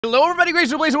Hello everybody,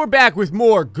 GrayStillPlays, and we're back with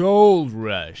more Gold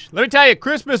Rush. Let me tell you,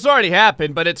 Christmas already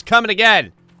happened, but it's coming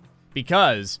again.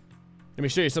 Because, let me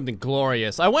show you something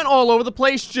glorious. I went all over the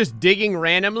place just digging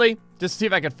randomly, just to see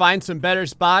if I could find some better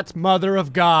spots. Mother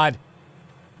of God.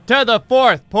 To the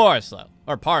fourth parcel,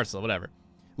 or parcel, whatever.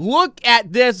 Look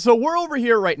at this. So we're over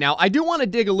here right now. I do want to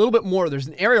dig a little bit more. There's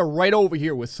an area right over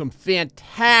here with some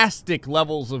fantastic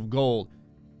levels of gold.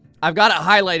 I've got it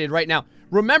highlighted right now.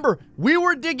 Remember, we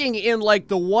were digging in like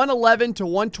the 111 to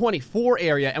 124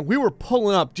 area, and we were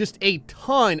pulling up just a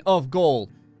ton of gold.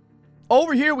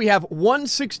 Over here, we have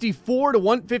 164 to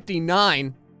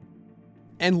 159.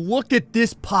 And look at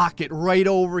this pocket right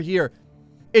over here.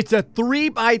 It's a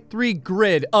 3x3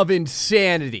 grid of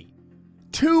insanity.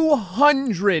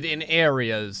 200 in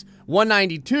areas.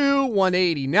 192,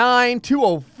 189,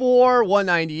 204,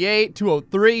 198,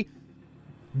 203.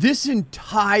 This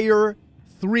entire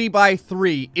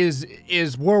 3x3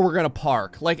 is where we're gonna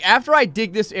park. Like, after I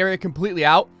dig this area completely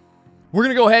out, we're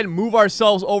gonna go ahead and move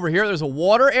ourselves over here. There's a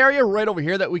water area right over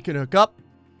here that we can hook up.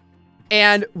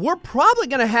 And we're probably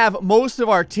gonna have most of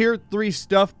our tier 3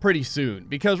 stuff pretty soon.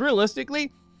 Because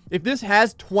realistically, if this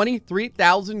has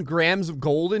 23,000 grams of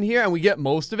gold in here and we get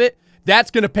most of it, that's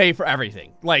gonna pay for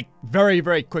everything. Like, very,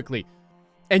 very quickly.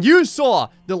 And you saw,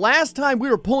 the last time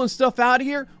we were pulling stuff out of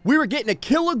here, we were getting a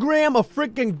kilogram of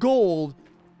freaking gold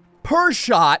per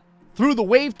shot through the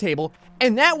wave table,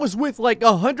 and that was with like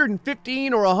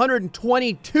 115 or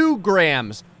 122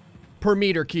 grams per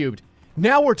meter cubed.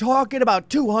 Now we're talking about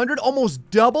 200, almost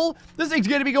double. This thing's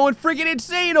gonna be going freaking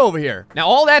insane over here. Now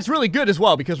all that's really good as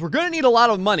well, because we're gonna need a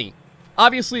lot of money,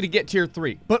 obviously, to get tier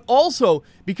 3, but also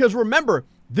because remember,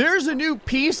 there's a new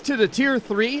piece to the tier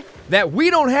 3 that we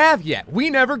don't have yet.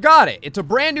 We never got it. It's a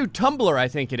brand new tumbler, I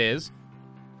think it is.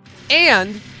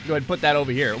 And, go ahead and put that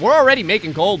over here. We're already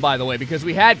making gold, by the way, because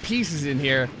we had pieces in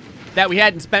here that we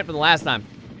hadn't spent from the last time.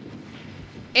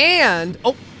 And,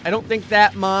 oh, I don't think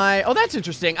that oh, that's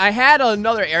interesting. I had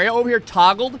another area over here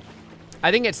toggled.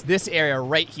 I think it's this area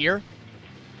right here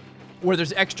where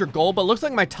there's extra gold, but it looks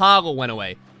like my toggle went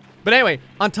away. But anyway,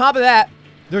 on top of that,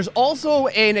 there's also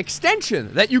an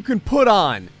extension that you can put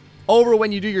on over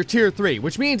when you do your tier 3,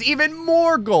 which means even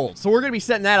more gold. So we're going to be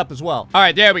setting that up as well. All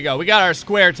right, there we go. We got our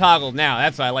square toggled now.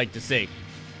 That's what I like to see.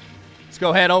 Let's go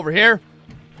ahead over here.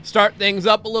 Start things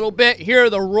up a little bit. Hear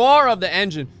the roar of the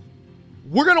engine.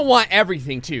 We're going to want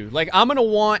everything too. Like, I'm going to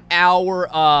want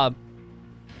our,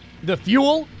 the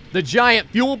fuel, the giant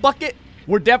fuel bucket.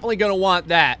 We're definitely going to want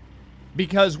that.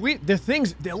 Because the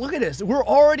things, look at this, we're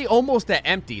already almost at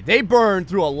empty. They burn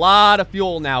through a lot of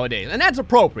fuel nowadays, and that's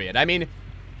appropriate. I mean,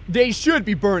 they should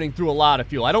be burning through a lot of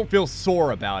fuel. I don't feel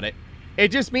sore about it. It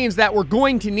just means that we're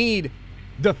going to need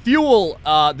the fuel,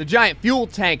 the giant fuel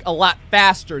tank a lot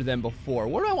faster than before.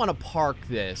 Where do I want to park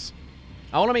this?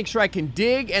 I want to make sure I can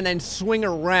dig and then swing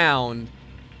around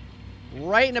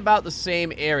right in about the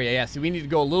same area. Yeah, see, we need to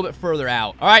go a little bit further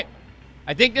out. All right.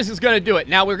 I think this is going to do it.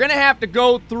 Now, we're going to have to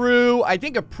go through, I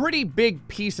think, a pretty big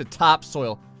piece of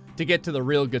topsoil to get to the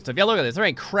real good stuff. Yeah, look at this. There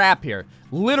ain't crap here.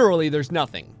 Literally, there's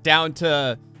nothing. Down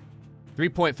to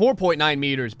 4.9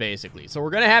 meters, basically. So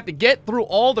we're going to have to get through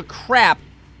all the crap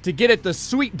to get at the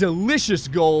sweet, delicious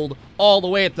gold all the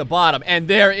way at the bottom. And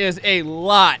there is a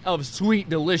lot of sweet,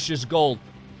 delicious gold.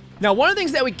 Now, one of the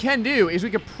things that we can do is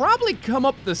we could probably come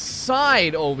up the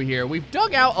side over here. We've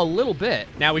dug out a little bit.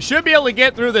 Now, we should be able to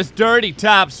get through this dirty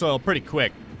topsoil pretty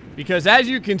quick. Because as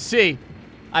you can see,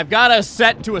 I've got us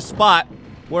set to a spot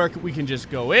where we can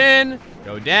just go in,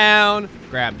 go down,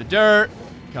 grab the dirt,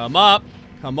 come up,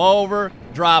 come over,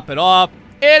 drop it off.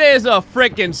 It is a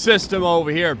freaking system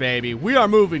over here, baby. We are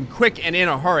moving quick and in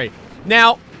a hurry.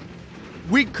 Now,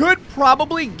 we could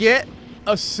probably get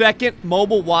a second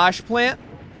mobile wash plant.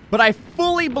 But I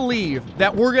fully believe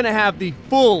that we're gonna have the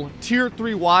full tier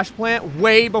 3 wash plant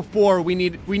way before we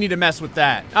need to mess with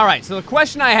that. All right, so the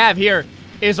question I have here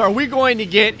is, are we going to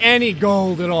get any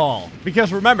gold at all?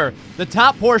 Because remember, the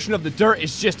top portion of the dirt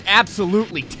is just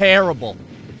absolutely terrible.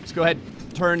 Let's go ahead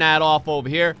and turn that off over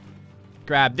here.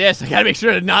 Grab this. I gotta make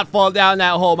sure to not fall down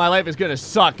that hole. My life is gonna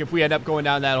suck if we end up going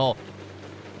down that hole.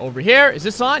 Over here, is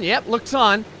this on? Yep, looks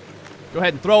on. Go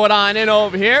ahead and throw it on in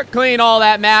over here. Clean all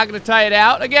that magnetite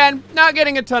out. Again, not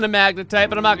getting a ton of magnetite,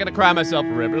 but I'm not going to cry myself a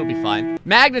river. It'll be fine.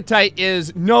 Magnetite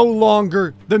is no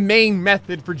longer the main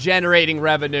method for generating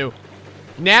revenue.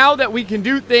 Now that we can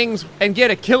do things and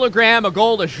get a kilogram of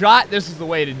gold a shot, this is the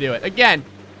way to do it. Again,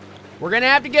 we're going to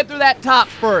have to get through that top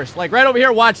first. Like right over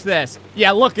here, watch this.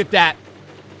 Yeah, look at that.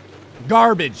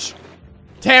 Garbage.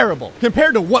 Terrible.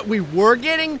 Compared to what we were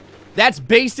getting, that's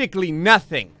basically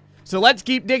nothing. So let's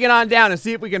keep digging on down and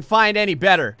see if we can find any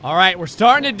better. All right, we're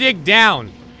starting to dig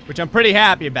down. which I'm pretty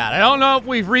happy about. I don't know if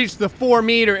we've reached the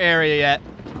 4-meter area yet,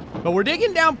 but we're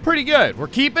digging down pretty good. We're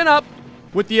keeping up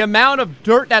with the amount of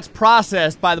dirt that's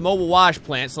processed by the mobile wash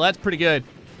plant, so that's pretty good.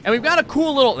 And we've got a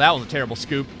cool little, that was a terrible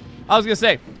scoop. I was gonna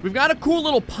say, we've got a cool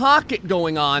little pocket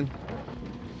going on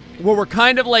where we're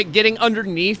kind of like getting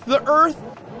underneath the earth.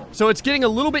 So it's getting a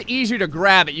little bit easier to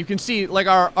grab it. You can see like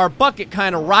our bucket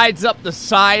kind of rides up the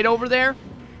side over there,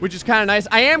 which is kind of nice.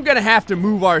 I am gonna have to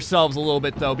move ourselves a little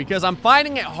bit though, because I'm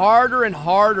finding it harder and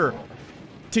harder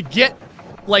to get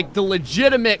like the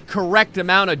legitimate correct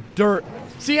amount of dirt.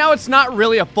 See how it's not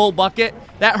really a full bucket?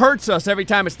 That hurts us every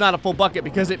time it's not a full bucket,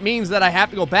 because it means that I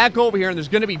have to go back over here and there's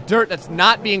gonna be dirt that's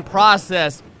not being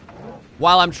processed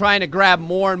while I'm trying to grab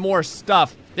more and more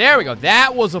stuff. There we go.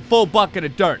 That was a full bucket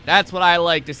of dirt. That's what I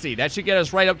like to see. That should get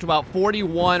us right up to about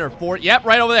 41 or 40. Yep,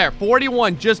 right over there.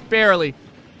 41, just barely.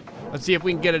 Let's see if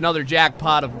we can get another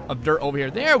jackpot of dirt over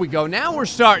here. There we go. Now we're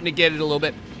starting to get it a little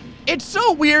bit. It's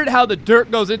so weird how the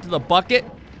dirt goes into the bucket.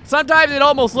 Sometimes it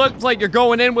almost looks like you're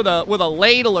going in with a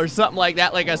ladle or something like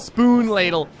that, like a spoon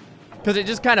ladle, because it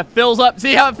just kind of fills up.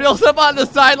 See how it fills up on the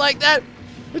side like that?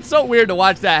 It's so weird to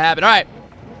watch that happen. All right.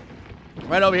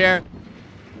 Right over here.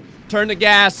 Turn the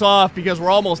gas off because we're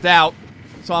almost out.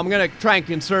 So I'm going to try and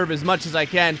conserve as much as I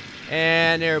can.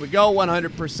 And there we go,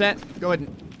 100%. Go ahead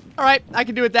and... All right, I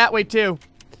can do it that way too.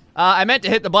 I meant to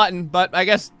hit the button, but I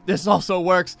guess this also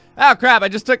works. Oh, crap, I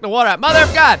just took the water out. Mother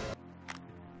of God!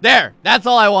 There, that's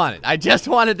all I wanted. I just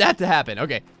wanted that to happen.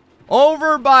 Okay,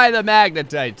 over by the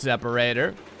magnetite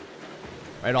separator.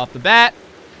 Right off the bat.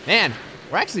 Man,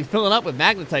 we're actually filling up with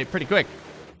magnetite pretty quick.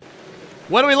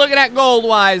 What are we looking at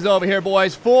gold-wise over here,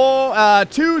 boys?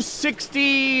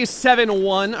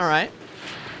 267.1, all right.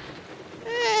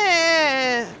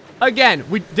 Again,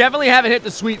 we definitely haven't hit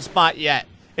the sweet spot yet.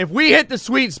 If we hit the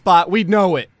sweet spot, we'd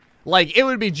know it. Like, it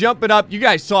would be jumping up. You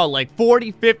guys saw like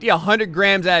 40, 50, 100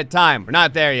 grams at a time. We're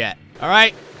not there yet. All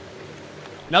right.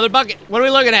 Another bucket. What are we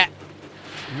looking at?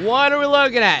 What are we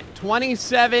looking at?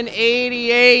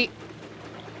 27.88.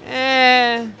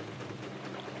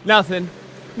 Nothing.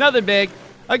 Nothing big.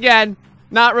 Again,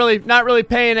 not really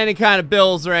paying any kind of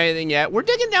bills or anything yet. We're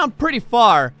digging down pretty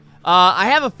far. I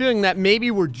have a feeling that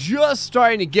maybe we're just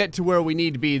starting to get to where we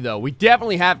need to be, though. We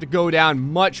definitely have to go down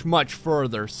much, much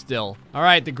further still. All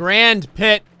right, the grand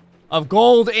pit of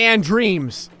gold and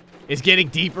dreams is getting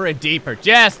deeper and deeper,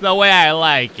 just the way I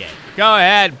like it. Go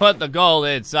ahead, put the gold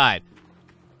inside.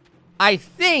 I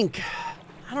think,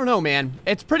 I don't know, man.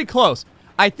 It's pretty close.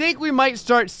 I think we might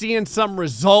start seeing some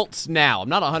results now. I'm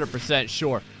not 100%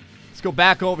 sure. Let's go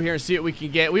back over here and see what we can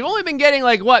get. We've only been getting,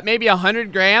 like, what, maybe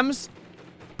 100 grams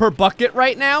per bucket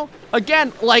right now.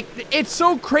 Again, like, it's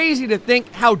so crazy to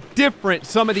think how different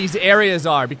some of these areas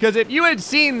are, because if you had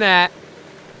seen that,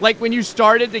 like, when you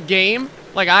started the game,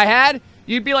 like I had,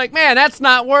 you'd be like, man, that's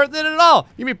not worth it at all.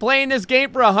 You'd be playing this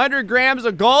game for 100 grams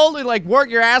of gold and, like, work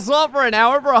your ass off for an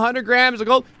hour for 100 grams of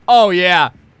gold. Oh,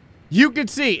 yeah. You can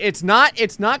see, it's not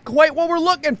quite what we're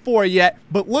looking for yet,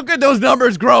 but look at those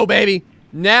numbers grow, baby.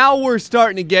 Now we're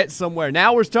starting to get somewhere.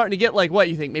 Now we're starting to get, like, what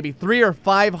you think, maybe 300 or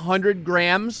 500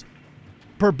 grams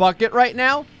per bucket right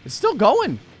now? It's still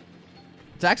going.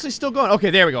 It's actually still going. Okay,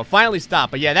 there we go. Finally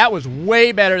stopped. But yeah, that was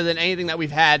way better than anything that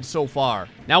we've had so far.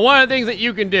 Now, one of the things that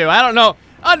you can do, I don't know,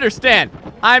 understand,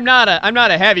 I'm not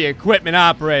a heavy equipment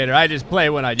operator. I just play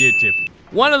when on YouTube.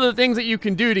 One of the things that you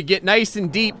can do to get nice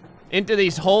and deep into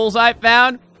these holes I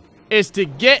found is to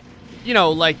get, you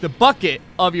know, like the bucket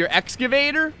of your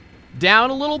excavator down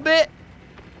a little bit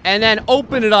and then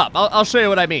open it up. I'll show you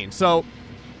what I mean. So,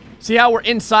 see how we're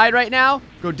inside right now?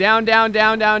 Go down, down,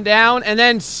 down, down, down, and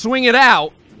then swing it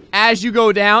out as you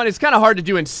go down. It's kind of hard to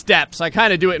do in steps. I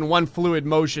kind of do it in one fluid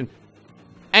motion.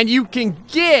 And you can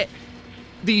get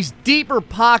these deeper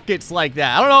pockets like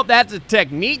that. I don't know if that's a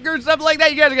technique or something like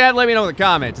that. You guys are gonna have to let me know in the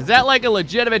comments. Is that like a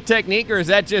legitimate technique, or is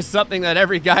that just something that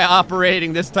every guy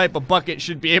operating this type of bucket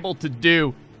should be able to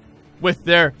do with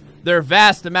their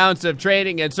vast amounts of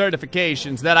training and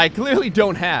certifications that I clearly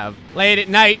don't have? Late at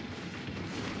night,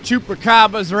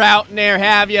 chupacabras are out in there,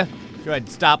 have you? Go ahead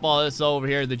and stop all this over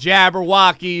here. The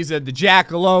Jabberwockies and the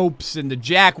Jackalopes and the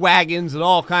Jackwagons and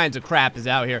all kinds of crap is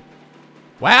out here.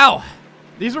 Wow.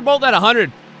 These were both at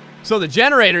 100, so the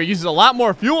generator uses a lot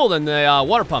more fuel than the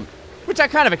water pump, which I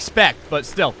kind of expect, but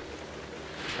still.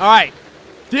 All right,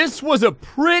 this was a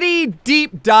pretty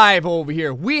deep dive over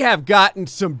here. We have gotten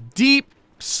some deep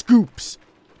scoops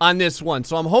on this one,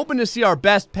 so I'm hoping to see our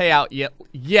best payout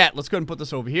yet. Let's go ahead and put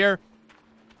this over here.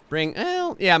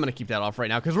 Well, yeah, I'm going to keep that off right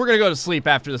now, because we're going to go to sleep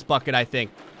after this bucket, I think.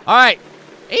 All right,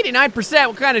 89%,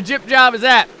 what kind of jip job is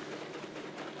that?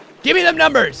 Give me them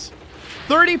numbers.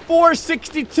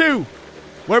 34.62.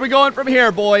 Where are we going from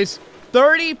here, boys?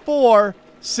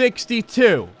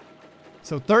 3462.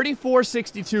 So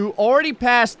 3462, already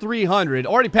passed 300,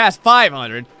 already passed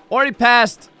 500, already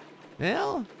passed,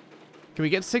 well, can we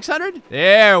get 600?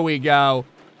 There we go.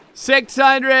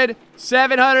 600,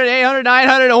 700, 800,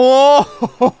 900,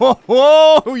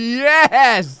 oh,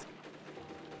 yes!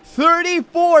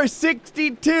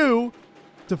 3462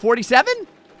 to 47?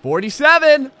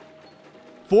 47.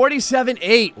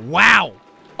 47.8, wow.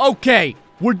 Okay,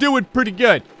 we're doing pretty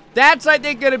good. That's, I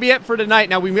think, gonna be it for tonight.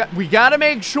 Now, we gotta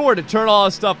make sure to turn all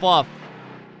this stuff off.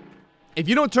 If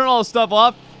you don't turn all this stuff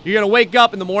off, you're gonna wake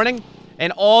up in the morning,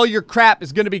 and all your crap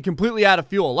is gonna be completely out of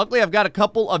fuel. Luckily, I've got a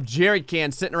couple of jerry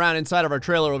cans sitting around inside of our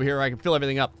trailer over here where I can fill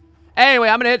everything up. Anyway,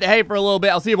 I'm gonna hit the hay for a little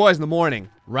bit. I'll see you boys in the morning.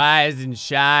 Rise and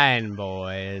shine,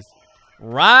 boys.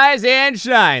 Rise and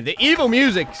shine. The evil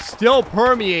music still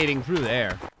permeating through the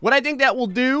air. What I think that will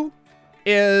do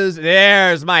is,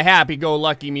 there's my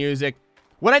happy-go-lucky music.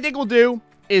 What I think we'll do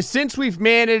is, since we've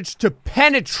managed to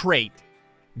penetrate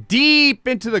deep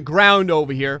into the ground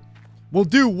over here, we'll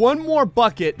do one more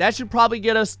bucket. That should probably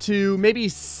get us to maybe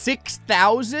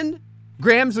 6,000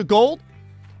 grams of gold.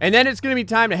 And then it's going to be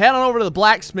time to head on over to the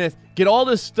blacksmith, get all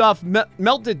this stuff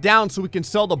melted down so we can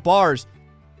sell the bars.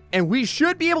 And we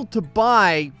should be able to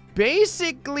buy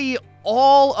basically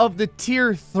all of the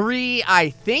tier 3, I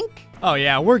think. Oh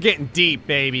yeah, we're getting deep,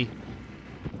 baby.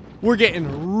 We're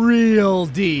getting real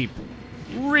deep.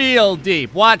 Real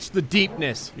deep. Watch the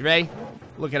deepness. You ready?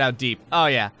 Look at how deep. Oh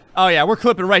yeah. Oh yeah, we're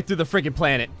clipping right through the freaking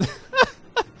planet.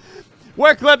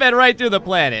 We're clipping right through the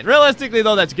planet. Realistically,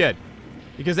 though, that's good.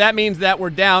 Because that means that we're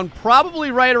down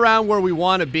probably right around where we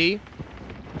want to be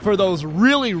for those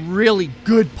really, really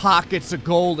good pockets of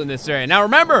gold in this area. Now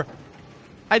remember,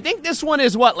 I think this one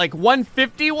is what, like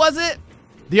 150, was it?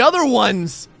 The other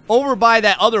ones over by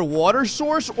that other water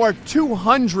source are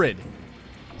 200.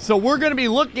 So we're going to be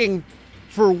looking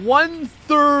for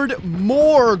 1/3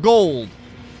 more gold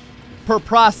per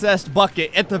processed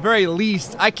bucket at the very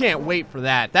least. I can't wait for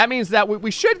that. That means that we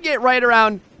should get right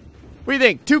around, what do you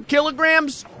think, 2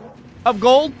 kilograms of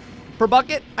gold per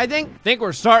bucket, I think? I think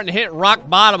we're starting to hit rock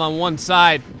bottom on one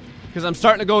side because I'm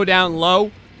starting to go down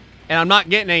low and I'm not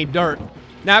getting any dirt.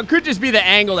 Now, it could just be the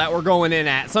angle that we're going in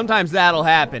at. Sometimes that'll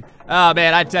happen. Oh,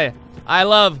 man, I tell you, I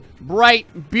love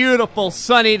bright, beautiful,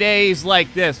 sunny days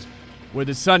like this where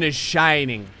the sun is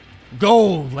shining.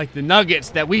 Gold, like the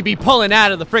nuggets that we be pulling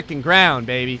out of the freaking ground,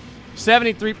 baby.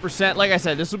 73%. Like I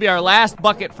said, this will be our last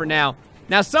bucket for now.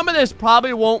 Now, some of this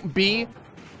probably won't be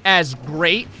as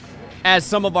great as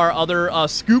some of our other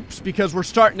scoops because we're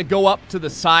starting to go up to the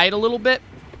side a little bit.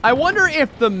 I wonder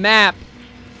if the map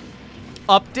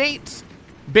updates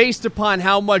based upon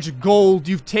how much gold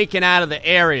you've taken out of the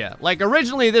area. Like,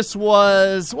 originally this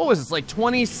was, what was this, like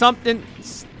 20-something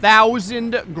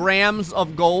thousand grams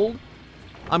of gold?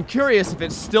 I'm curious if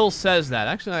it still says that.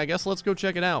 Actually, I guess let's go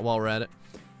check it out while we're at it.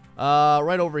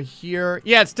 Right over here.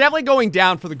 Yeah, it's definitely going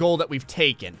down for the gold that we've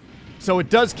taken. So it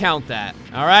does count that.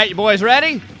 All right, you boys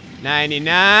ready?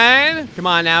 99. Come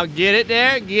on now, get it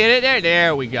there, get it there.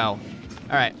 There we go. All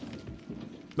right.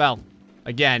 Well,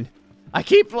 again, I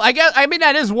mean,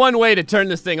 that is one way to turn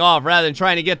this thing off rather than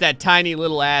trying to get that tiny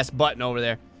little ass button over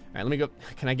there. All right, let me go.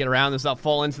 Can I get around this without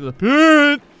falling into the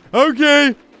pit?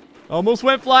 Okay. Almost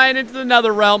went flying into the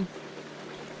nether realm.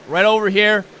 Right over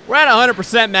here. We're at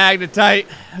 100% magnetite.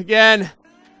 Again,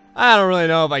 I don't really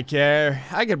know if I care.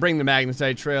 I could bring the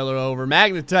magnetite trailer over.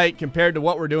 Magnetite, compared to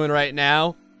what we're doing right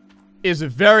now, is a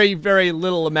very, very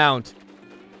little amount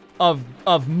of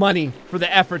money for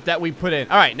the effort that we put in.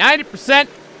 All right, 90%.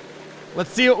 Let's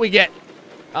see what we get.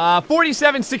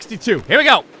 4762. Here we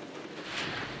go.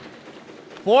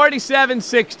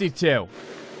 4762. All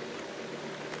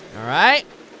right.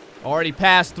 Already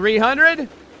passed 300.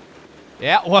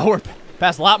 Yeah, well, we're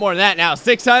past a lot more than that now.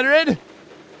 600.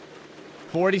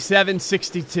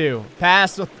 4762.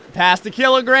 Past a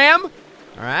kilogram. All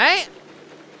right.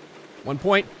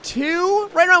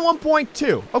 1.2. Right around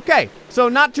 1.2. Okay, so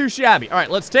not too shabby. All right,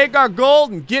 let's take our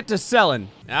gold and get to selling.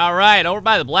 All right, over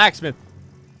by the blacksmith.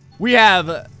 We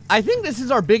have, I think this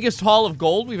is our biggest haul of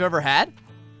gold we've ever had.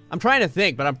 I'm trying to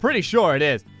think, but I'm pretty sure it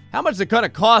is. How much is it gonna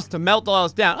cost to melt all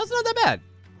this down? That's not that bad.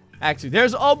 Actually,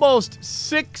 there's almost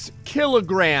 6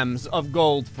 kilograms of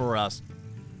gold for us.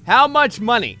 How much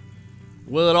money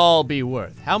will it all be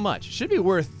worth? How much? It should be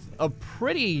worth a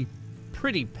pretty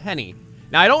penny.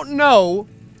 Now, I don't know.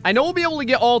 I know we'll be able to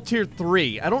get all tier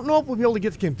 3. I don't know if we'll be able to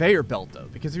get the conveyor belt, though.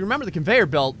 Because you remember the conveyor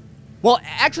belt, well,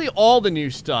 actually, all the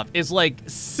new stuff is, like,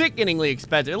 sickeningly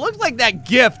expensive. It looks like that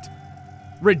gift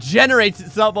regenerates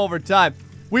itself over time.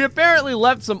 We apparently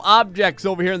left some objects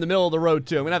over here in the middle of the road,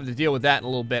 too. I'm gonna have to deal with that in a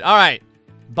little bit. All right.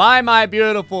 Buy my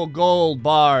beautiful gold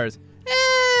bars.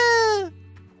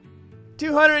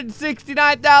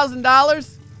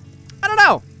 $269,000? I don't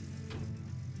know.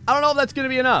 I don't know if that's gonna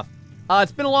be enough.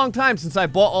 It's been a long time since I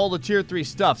bought all the tier 3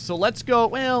 stuff, so let's go.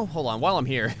 Well, hold on, while I'm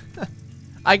here.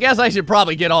 I guess I should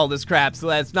probably get all this crap so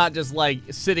that's not just like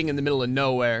sitting in the middle of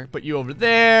nowhere. Put you over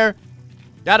there.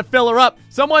 Gotta fill her up.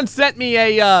 Someone sent me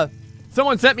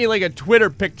like a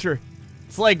Twitter picture.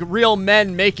 It's like real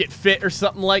men make it fit or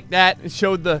something like that. It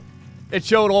showed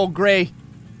old Gray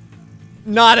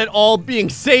not at all being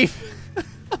safe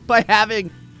by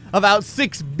having about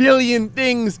 6 billion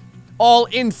things all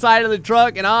inside of the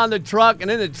truck and on the truck and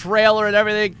in the trailer and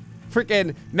everything.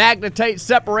 Freaking magnetite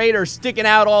separator sticking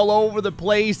out all over the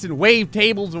place and wave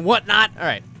tables and whatnot. All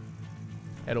right.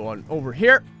 Head on over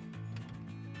here.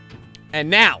 And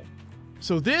now.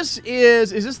 So this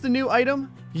is this the new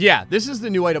item? Yeah, this is the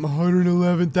new item.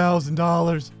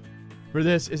 $111,000 for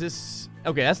this. Is this?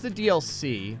 Okay, that's the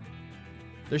DLC.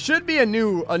 There should be a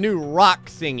new rock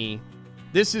thingy.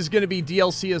 This is going to be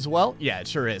DLC as well? Yeah, it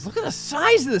sure is. Look at the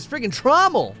size of this freaking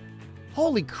trommel.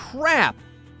 Holy crap.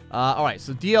 All right,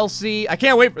 so DLC. I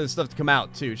can't wait for this stuff to come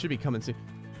out, too. It should be coming soon.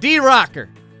 D-Rocker.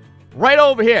 Right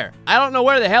over here. I don't know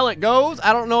where the hell it goes.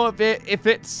 I don't know if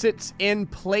it sits in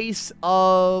place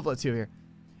of... Let's see over here.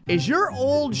 Is your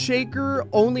old shaker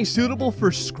only suitable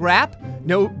for scrap?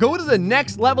 No, go to the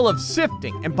next level of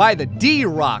sifting and buy the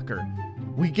D-Rocker.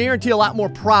 We guarantee a lot more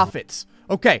profits.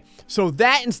 Okay, so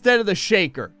that instead of the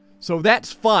shaker. So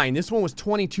that's fine. This one was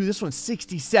 22. This one's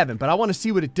 67. But I want to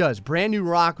see what it does. Brand new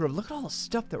rocker. Look at all the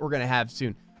stuff that we're going to have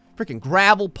soon. Freaking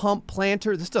gravel pump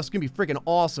planter. This stuff's going to be freaking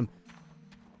awesome.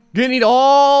 Gonna need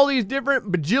all these different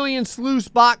bajillion sluice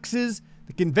boxes.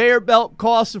 The conveyor belt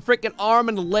costs a freaking arm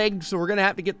and a leg. So we're going to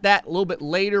have to get that a little bit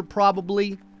later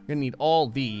probably. We're going to need all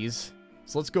these.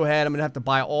 So let's go ahead. I'm going to have to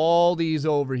buy all these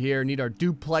over here. Need our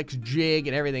duplex jig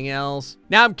and everything else.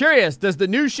 Now, I'm curious. Does the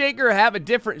new shaker have a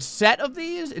different set of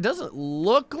these? It doesn't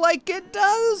look like it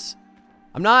does.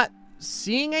 I'm not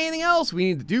seeing anything else. We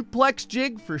need the duplex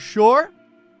jig for sure.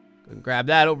 Go and grab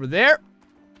that over there.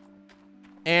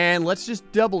 And let's just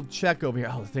double check over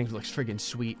here. Oh, the thing looks friggin'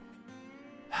 sweet.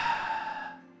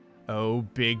 Oh,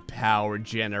 big power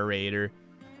generator.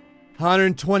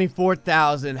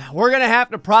 124,000. We're gonna have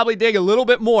to probably dig a little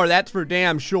bit more. That's for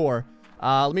damn sure.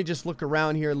 Let me just look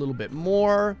around here a little bit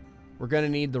more. We're gonna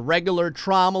need the regular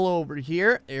trommel over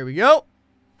here. There we go.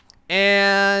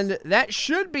 And that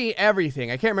should be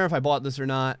everything. I can't remember if I bought this or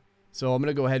not. So I'm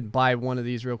gonna go ahead and buy one of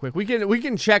these real quick. We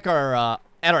can check our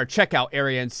at our checkout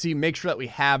area and see, make sure that we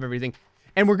have everything.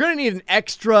 And we're gonna need an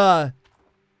extra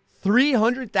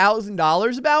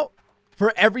 $300,000 about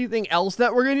for everything else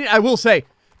that we're gonna need. I will say,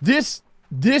 this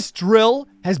drill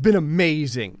has been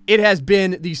amazing. It has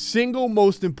been the single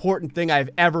most important thing I've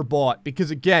ever bought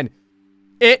because, again,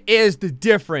 it is the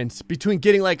difference between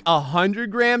getting like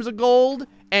 100 grams of gold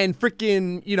and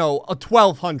freaking, you know, a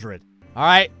 1,200. All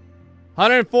right,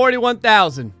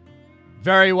 141,000.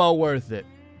 Very well worth it.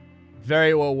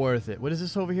 Very well worth it. What is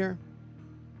this over here?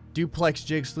 Duplex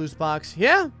jig sluice box.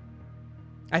 Yeah,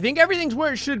 I think everything's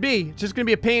where it should be. It's just gonna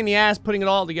be a pain in the ass putting it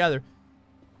all together.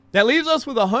 That leaves us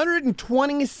with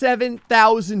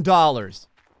 $127,000.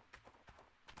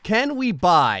 Can we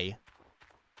buy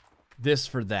this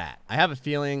for that? I have a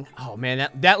feeling, oh man,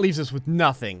 that leaves us with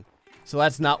nothing. So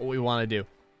that's not what we want to do.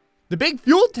 The big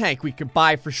fuel tank we could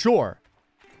buy for sure.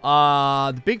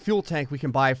 The big fuel tank we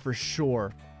can buy for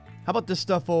sure. How about this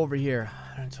stuff over here?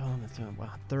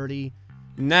 30.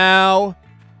 Now,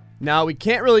 we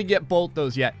can't really get both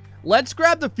those yet. Let's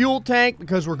grab the fuel tank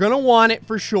because we're going to want it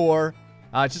for sure.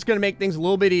 It's just going to make things a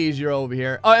little bit easier over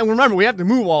here. Oh, and remember, we have to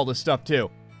move all this stuff,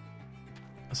 too.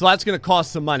 So that's going to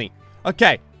cost some money.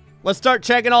 Okay, let's start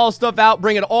checking all this stuff out.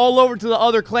 Bring it all over to the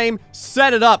other claim.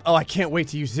 Set it up. Oh, I can't wait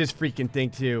to use this freaking thing,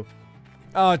 too.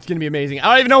 Oh, it's going to be amazing.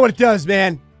 I don't even know what it does,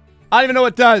 man. I don't even know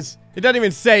what it does. It doesn't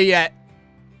even say yet.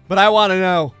 But I want to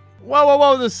know. Whoa, whoa,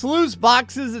 whoa. The sluice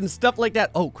boxes and stuff like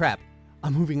that. Oh, crap.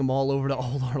 I'm moving them all over to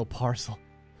Old Arnold Parcel.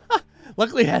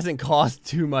 Luckily, it hasn't cost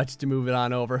too much to move it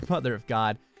on over. Mother of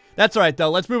God. That's all right, though.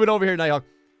 Let's move it over here, Nighthawk.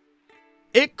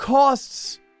 It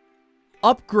costs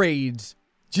upgrades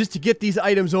just to get these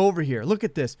items over here. Look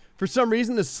at this. For some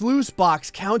reason, the sluice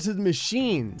box counts as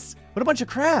machines. What a bunch of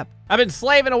crap. I've been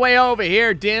slaving away over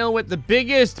here dealing with the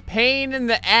biggest pain in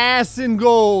the ass in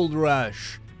Gold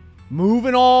Rush.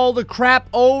 Moving all the crap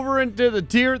over into the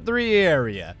Tier 3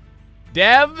 area.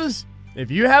 Devs,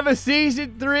 if you have a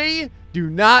Season 3... do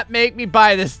not make me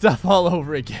buy this stuff all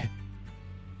over again.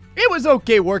 It was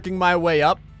okay working my way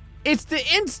up. It's the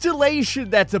installation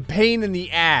that's a pain in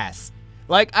the ass.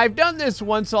 Like, I've done this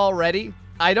once already.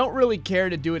 I don't really care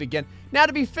to do it again. Now,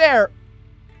 to be fair,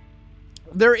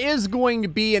 there is going to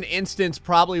be an instance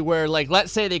probably where, like,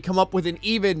 let's say they come up with an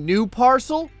even new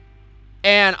parcel,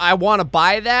 and I want to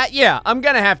buy that. Yeah, I'm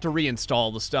going to have to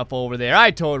reinstall the stuff over there.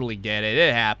 I totally get it.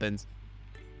 It happens.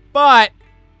 But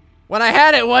when I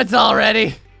had it once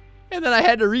already, and then I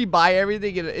had to rebuy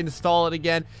everything and install it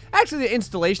again. Actually, the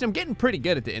installation, I'm getting pretty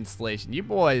good at the installation. You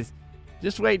boys,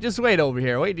 just wait over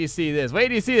here. Wait till you see this. Wait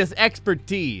till you see this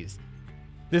expertise.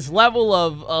 This level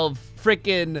of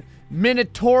frickin'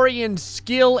 Minotaurian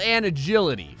skill and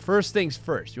agility. First things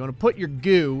first, you want to put your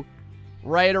goo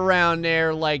right around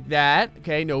there like that.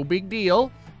 Okay, no big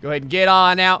deal. Go ahead and get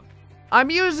on out. I'm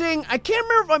using, I can't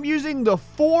remember if I'm using the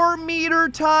 4-meter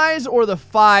ties or the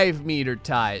 5-meter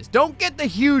ties. Don't get the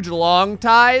huge long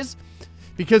ties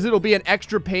because it'll be an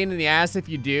extra pain in the ass if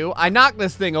you do. I knocked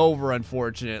this thing over,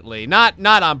 unfortunately. Not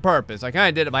on purpose. I kind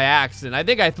of did it by accident. I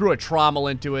think I threw a trommel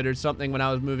into it or something when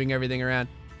I was moving everything around.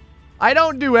 I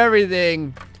don't do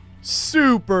everything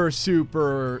super,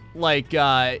 like,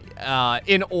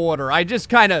 in order. I just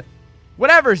kind of,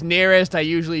 whatever's nearest, I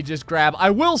usually just grab. I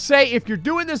will say, if you're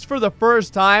doing this for the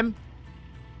first time,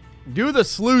 do the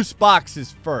sluice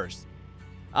boxes first.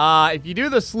 If you do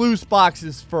the sluice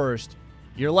boxes first,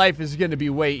 your life is going to be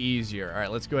way easier. All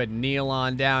right, let's go ahead and kneel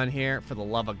on down here. For the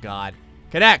love of God.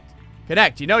 Connect.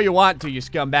 Connect. You know you want to, you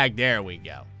scumbag. There we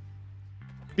go.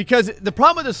 Because the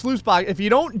problem with the sluice box, if you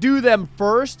don't do them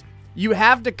first, you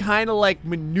have to kind of like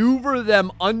maneuver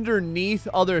them underneath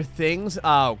other things.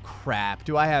 Oh, crap.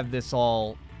 Do I have this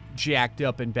all jacked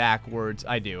up and backwards?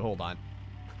 I do. Hold on.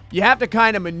 You have to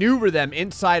kind of maneuver them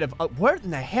inside of... what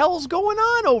in the hell's going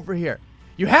on over here?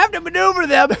 You have to maneuver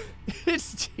them.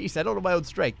 Jeez, I don't know my own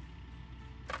strength.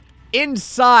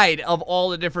 Inside of all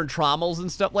the different trommels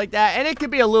and stuff like that. And it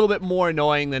could be a little bit more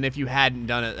annoying than if you hadn't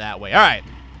done it that way. All right.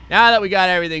 Now that we got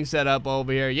everything set up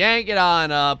over here, yank it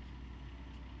on up.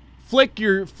 Flick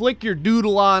your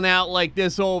doodle on out like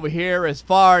this over here, as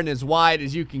far and as wide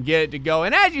as you can get it to go.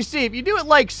 And as you see, if you do it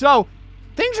like so,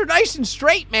 things are nice and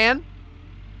straight, man.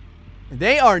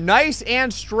 They are nice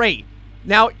and straight.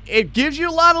 Now, it gives you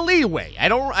a lot of leeway. I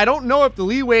don't know if the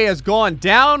leeway has gone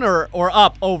down or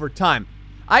up over time.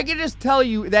 I can just tell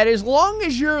you that as long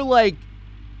as you're like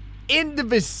in the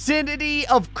vicinity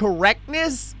of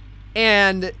correctness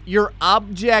and your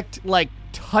object like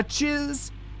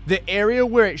touches the area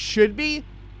where it should be,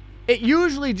 it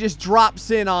usually just drops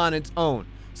in on its own.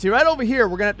 See, right over here,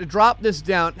 we're gonna have to drop this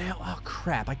down. Now, oh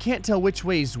crap, I can't tell which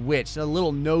way's which. The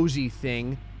little nosy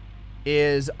thing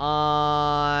is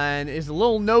the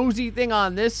little nosy thing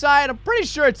on this side? I'm pretty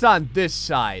sure it's on this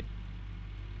side.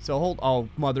 So hold, oh,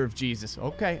 mother of Jesus.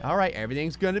 Okay, all right,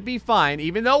 everything's gonna be fine.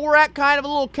 Even though we're at kind of a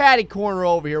little catty corner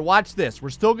over here, watch this.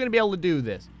 We're still gonna be able to do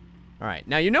this. All right,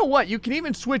 now you know what? You can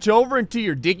even switch over into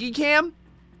your diggy cam.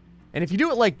 And if you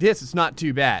do it like this, it's not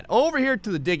too bad. Over here to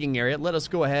the digging area, let us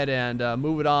go ahead and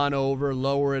move it on over,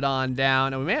 lower it on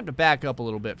down. And we may have to back up a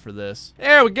little bit for this.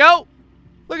 There we go.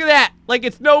 Look at that. Like,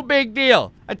 it's no big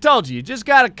deal. I told you, you just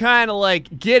gotta kind of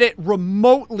like get it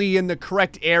remotely in the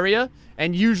correct area,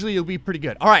 and usually you'll be pretty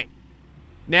good. All right.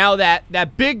 Now that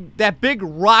big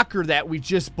rocker that we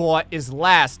just bought is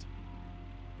last.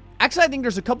 Actually, I think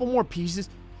there's a couple more pieces.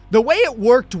 The way it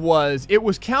worked was, it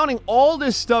was counting all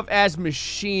this stuff as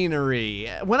machinery.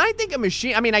 When I think of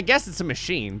machine, I mean, I guess it's a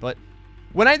machine, but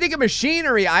when I think of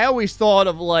machinery, I always thought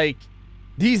of, like,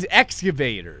 these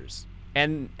excavators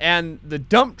and the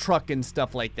dump truck and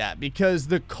stuff like that, because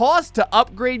the cost to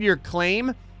upgrade your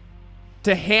claim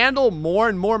to handle more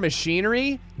and more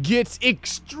machinery gets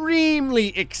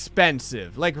extremely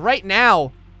expensive. Like, right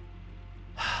now,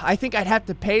 I think I'd have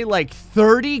to pay, like,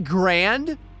 30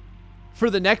 grand for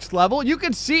the next level. You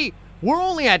can see we're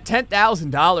only at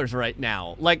 $10,000 right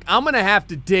now. Like, I'm gonna have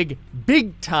to dig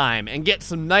big time and get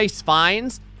some nice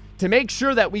finds to make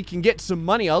sure that we can get some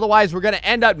money. Otherwise, we're gonna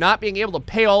end up not being able to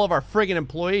pay all of our friggin'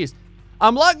 employees.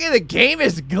 I'm lucky the game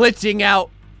is glitching out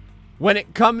when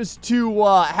it comes to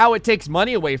how it takes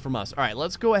money away from us. All right,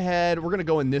 let's go ahead. We're gonna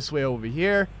go in this way over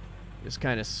here. Just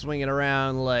kind of swing it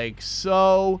around like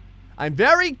so. I'm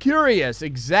very curious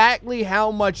exactly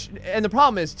how much, and the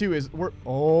problem is too, is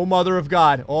oh, mother of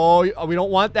God. Oh, we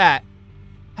don't want that.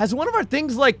 Has one of our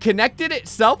things like connected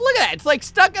itself? Look at that, it's like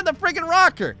stuck in the freaking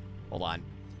rocker. Hold on,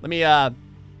 let me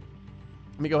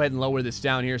go ahead and lower this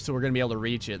down here so we're gonna be able to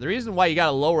reach it. The reason why you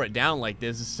gotta lower it down like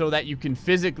this is so that you can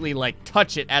physically like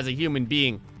touch it as a human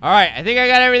being. All right, I think I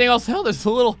got everything else. Hell, there's a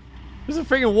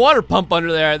freaking water pump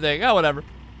under there, I think. Oh, whatever.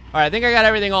 All right, I think I got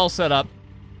everything all set up.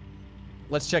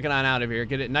 Let's check it on out of here.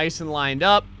 Get it nice and lined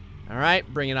up. All right,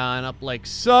 bring it on up like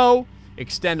so.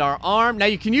 Extend our arm. Now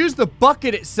you can use the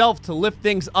bucket itself to lift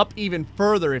things up even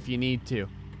further if you need to.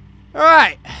 All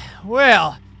right,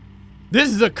 well, this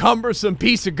is a cumbersome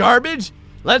piece of garbage.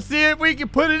 Let's see if we can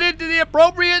put it into the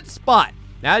appropriate spot.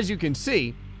 Now, as you can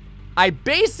see, I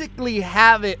basically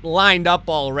have it lined up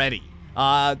already.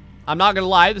 I'm not gonna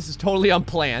lie, this is totally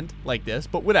unplanned like this,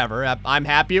 but whatever. I'm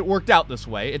happy it worked out this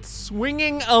way. It's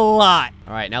swinging a lot.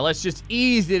 All right, now let's just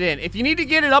ease it in. If you need to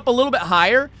get it up a little bit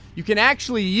higher, you can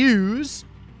actually use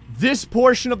this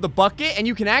portion of the bucket, and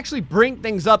you can actually bring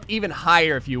things up even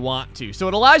higher if you want to. So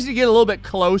it allows you to get a little bit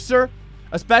closer,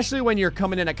 especially when you're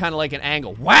coming in at kind of like an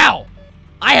angle. Wow!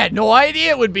 I had no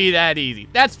idea it would be that easy.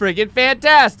 That's freaking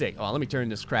fantastic. Oh, let me turn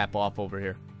this crap off over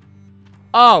here.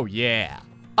 Oh, yeah.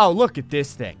 Oh, look at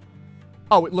this thing.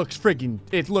 Oh, it looks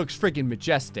friggin'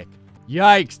 majestic.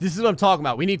 Yikes, this is what I'm talking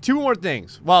about. We need 2 more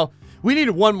things. Well, we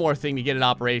needed 1 more thing to get it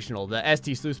operational, the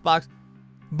ST sluice box.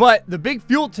 But the big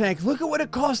fuel tank, look at what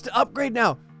it costs to upgrade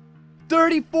now.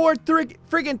 34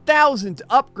 friggin' thousand to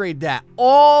upgrade that.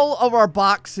 All of our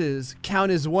boxes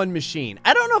count as 1 machine.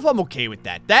 I don't know if I'm okay with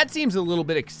that. That seems a little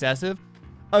bit excessive,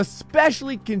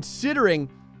 especially considering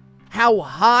how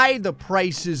high the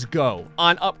prices go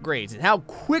on upgrades and how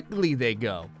quickly they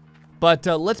go. But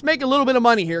let's make a little bit of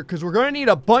money here because we're going to need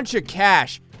a bunch of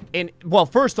cash. And, well,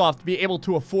 first off, to be able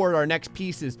to afford our next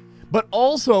pieces, but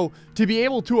also to be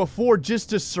able to afford just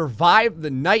to survive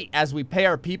the night as we pay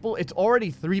our people. It's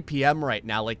already 3 p.m. right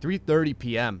now, like 3:30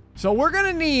 p.m. So we're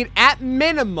going to need, at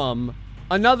minimum,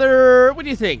 another, what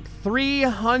do you think,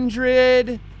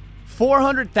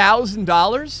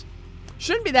 $400,000?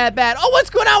 Shouldn't be that bad. Oh,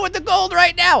 what's going on with the gold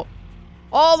right now?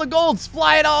 All the gold's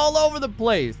flying all over the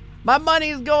place. My money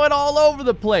is going all over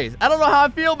the place. I don't know how I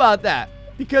feel about that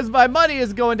because my money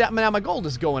is going down. Now my gold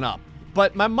is going up,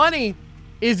 but my money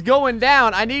is going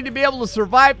down. I need to be able to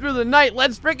survive through the night.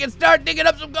 Let's freaking start digging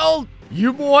up some gold.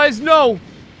 You boys know.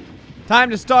 Time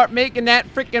to start making that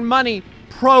freaking money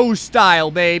pro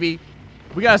style, baby.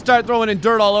 We got to start throwing in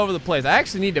dirt all over the place. I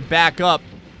actually need to back up,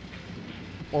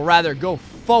 or rather go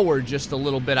forward just a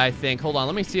little bit, I think. Hold on,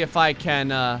 let me see if I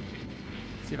can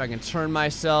turn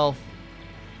myself.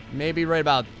 Maybe right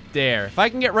about there. If I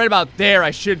can get right about there,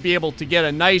 I should be able to get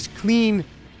a nice clean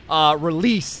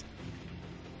release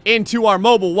into our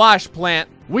mobile wash plant.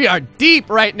 We are deep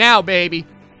right now, baby.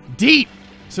 Deep.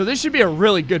 So this should be a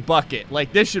really good bucket.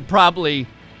 Like this should probably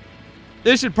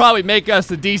make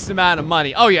us a decent amount of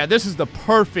money. Oh yeah, this is the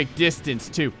perfect distance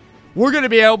too. We're gonna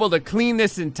be able to clean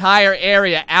this entire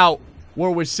area out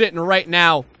where we're sitting right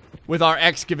now with our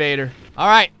excavator. All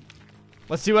right.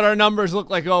 Let's see what our numbers look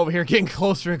like over here. Getting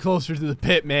closer and closer to the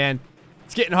pit, man.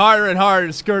 It's getting harder and harder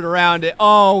to skirt around it.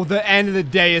 Oh, the end of the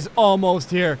day is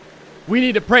almost here. We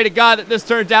need to pray to God that this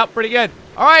turns out pretty good.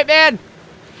 All right, man.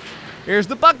 Here's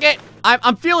the bucket.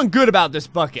 I'm feeling good about this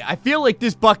bucket. I feel like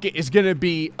this bucket is going to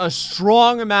be a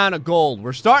strong amount of gold.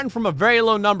 We're starting from a very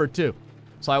low number, too.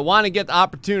 So I want to get the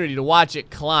opportunity to watch it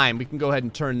climb. We can go ahead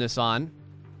and turn this on.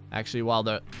 Actually,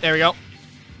 there we go.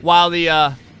 While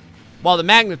the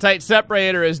magnetite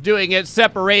separator is doing its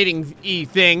separating-y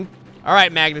thing. All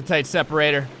right, magnetite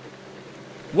separator.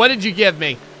 What did you give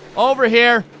me? Over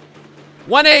here.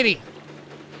 180.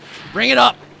 Bring it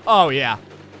up. Oh, yeah.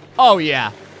 Oh,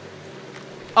 yeah.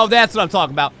 Oh, that's what I'm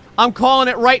talking about. I'm calling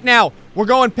it right now. We're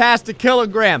going past a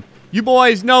kilogram. You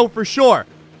boys know for sure.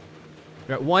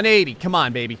 We're at 180. Come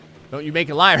on, baby. Don't you make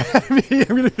a liar out of me.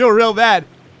 I'm going to feel real bad.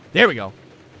 There we go.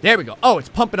 There we go. Oh, it's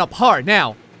pumping up hard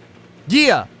now.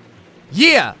 Yeah.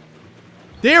 Yeah.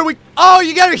 There we... Oh,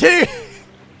 you gotta be kidding me.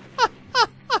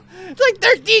 It's like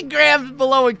 13 grams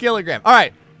below a kilogram. All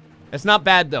right. That's not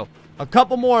bad, though. A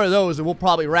couple more of those, and we'll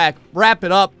probably wrap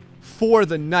it up for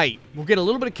the night. We'll get a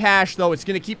little bit of cash, though. It's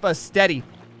going to keep us steady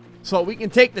so we can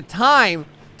take the time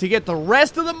to get the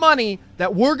rest of the money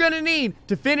that we're going to need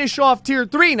to finish off Tier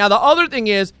 3. Now, the other thing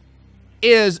is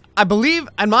I believe,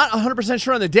 I'm not 100%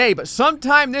 sure on the day, but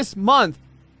sometime this month,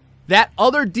 that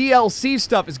other DLC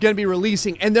stuff is going to be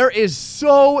releasing, and there is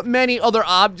so many other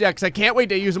objects. I can't wait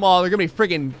to use them all. They're going to be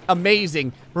friggin'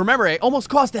 amazing. Remember, it almost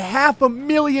cost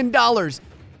 $500,000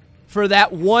 for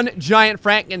that one giant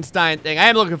Frankenstein thing. I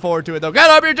am looking forward to it, though. God,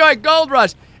 I hope you enjoyed Gold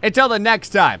Rush. Until the next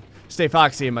time, stay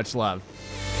foxy and much love.